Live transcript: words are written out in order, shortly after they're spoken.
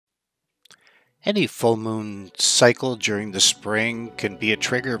Any full moon cycle during the spring can be a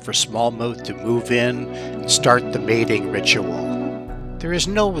trigger for smallmouth to move in and start the mating ritual. There is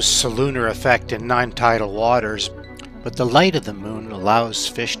no solunar effect in non-tidal waters, but the light of the moon allows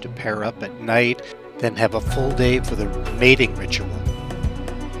fish to pair up at night, then have a full day for the mating ritual.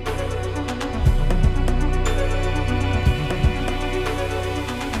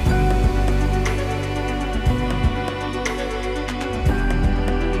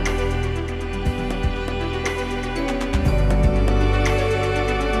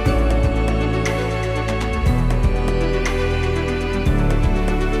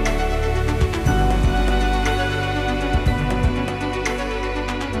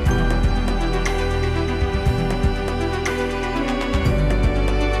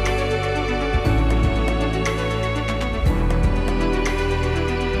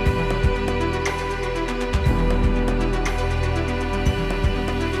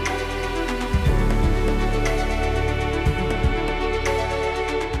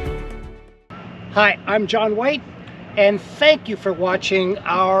 Hi, I'm John White, and thank you for watching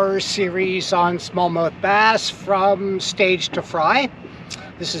our series on smallmouth bass from stage to fry.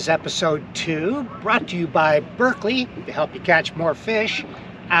 This is episode 2, brought to you by Berkeley to help you catch more fish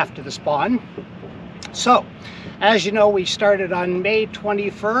after the spawn. So, as you know, we started on May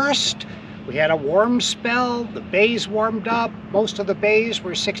 21st. We had a warm spell, the bays warmed up. Most of the bays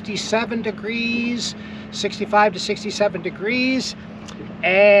were 67 degrees, 65 to 67 degrees.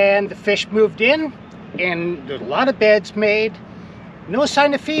 And the fish moved in, and there's a lot of beds made. No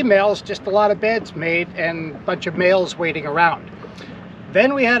sign of females, just a lot of beds made and a bunch of males waiting around.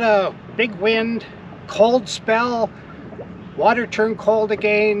 Then we had a big wind, cold spell, water turned cold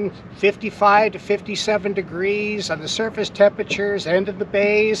again, 55 to 57 degrees on the surface temperatures and in the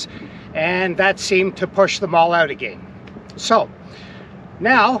bays, and that seemed to push them all out again. So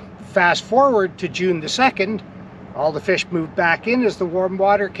now, fast forward to June the 2nd, all the fish moved back in as the warm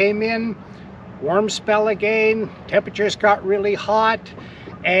water came in, warm spell again, temperatures got really hot,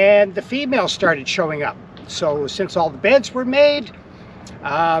 and the females started showing up. So since all the beds were made,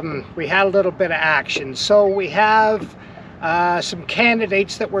 we had a little bit of action. So we have some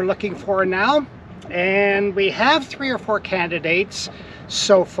candidates that we're looking for now, and we have 3 or 4 candidates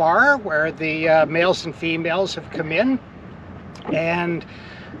so far where the males and females have come in and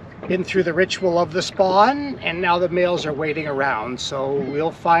been through the ritual of the spawn, and now the males are waiting around. So we'll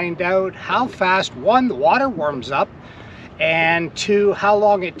find out how fast, 1, the water warms up, and 2, how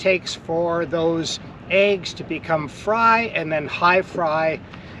long it takes for those eggs to become fry and then high fry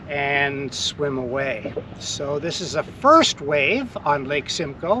and swim away. So this is a first wave on Lake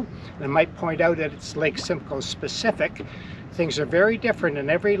Simcoe. And I might point out that it's Lake Simcoe specific. Things are very different in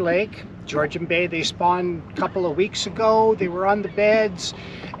every lake. Georgian Bay, they spawned a couple of weeks ago. They were on the beds,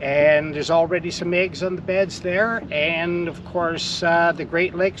 and there's already some eggs on the beds there. And of course, the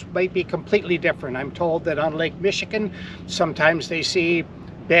Great Lakes might be completely different. I'm told that on Lake Michigan, sometimes they see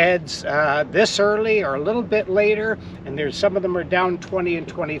beds this early or a little bit later, and there's some of them are down 20 and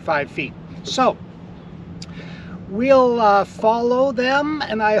 25 feet. So we'll follow them,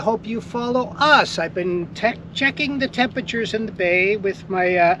 and I hope you follow us. I've been checking the temperatures in the bay with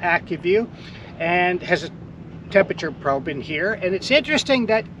my aqua-vu, and has a temperature probe in here. And it's interesting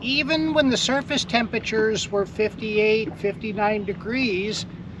that even when the surface temperatures were 58, 59 degrees,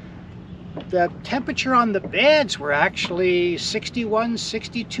 the temperature on the beds were actually 61,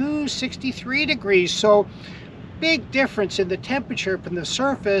 62, 63 degrees. So big difference in the temperature from the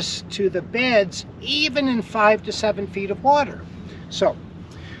surface to the beds, even in 5 to 7 feet of water. So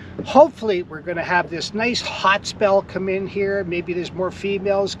hopefully we're going to have this nice hot spell come in here. Maybe there's more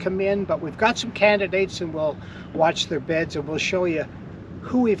females come in, but we've got some candidates, and we'll watch their beds and we'll show you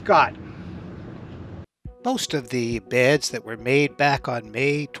who we've got. Most of the beds that were made back on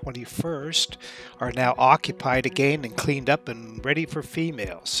May 21st are now occupied again and cleaned up and ready for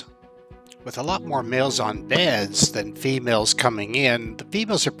females. With a lot more males on beds than females coming in, the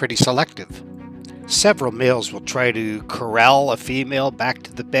females are pretty selective. Several males will try to corral a female back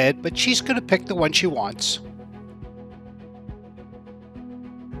to the bed, but she's going to pick the one she wants.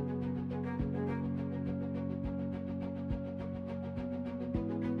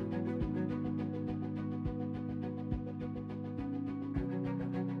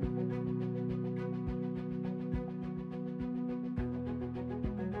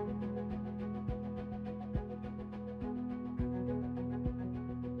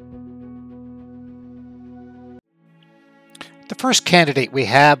 The first candidate we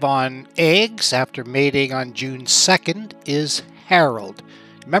have on eggs after mating on June 2nd is Harold.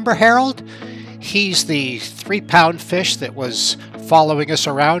 Remember Harold? He's the 3-pound fish that was following us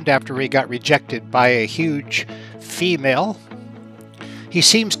around after he got rejected by a huge female. He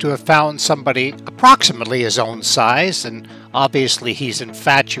seems to have found somebody approximately his own size, and obviously he's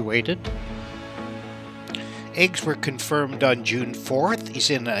infatuated. Eggs were confirmed on June 4th. He's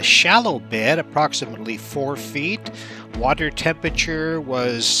in a shallow bed, approximately 4 feet. Water temperature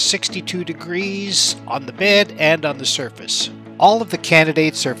was 62 degrees on the bed and on the surface. All of the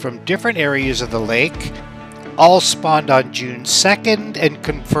candidates are from different areas of the lake. All spawned on June 2nd and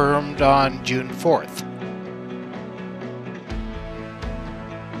confirmed on June 4th.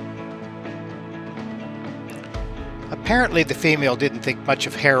 Apparently the female didn't think much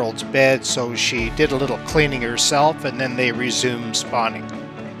of Harold's bed, so she did a little cleaning herself, and then they resumed spawning.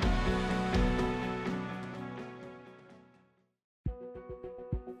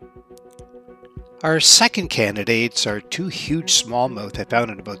 Our second candidates are 2 huge smallmouth I found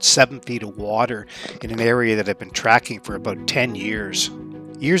in about 7 feet of water in an area that I've been tracking for about 10 years.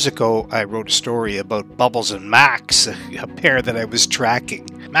 Years ago, I wrote a story about Bubbles and Max, a pair that I was tracking.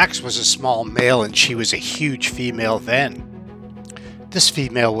 Max was a small male and she was a huge female then. This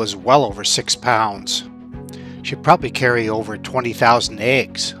female was well over 6 pounds. She'd probably carry over 20,000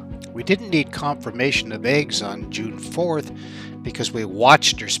 eggs. We didn't need confirmation of eggs on June 4th because we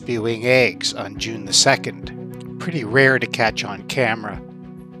watched her spewing eggs on June the 2nd. Pretty rare to catch on camera.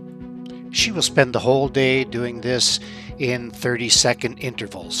 She will spend the whole day doing this in 30-second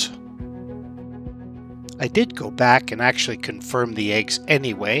intervals. I did go back and actually confirm the eggs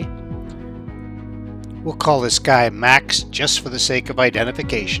anyway. We'll call this guy Max just for the sake of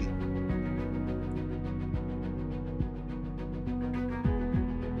identification.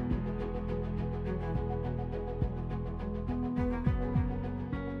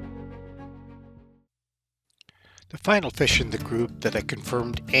 The final fish in the group that I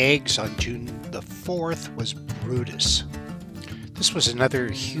confirmed eggs on June the 4th was Brutus. This was another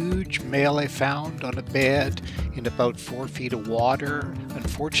huge male I found on a bed in about 4 feet of water.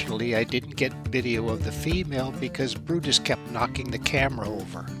 Unfortunately, I didn't get video of the female because Brutus kept knocking the camera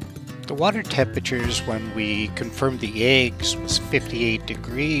over. The water temperatures when we confirmed the eggs was 58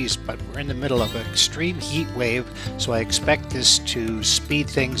 degrees, but we're in the middle of an extreme heat wave, so I expect this to speed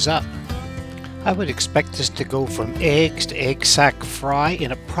things up. I would expect this to go from eggs to egg sac fry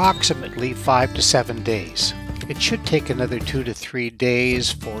in approximately 5 to 7 days. It should take another 2 to 3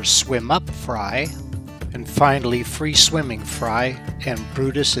 days for swim up fry, and finally free swimming fry, and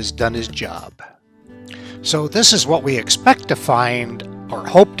Brutus has done his job. So this is what we expect to find, or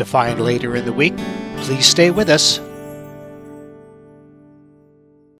hope to find later in the week. Please stay with us.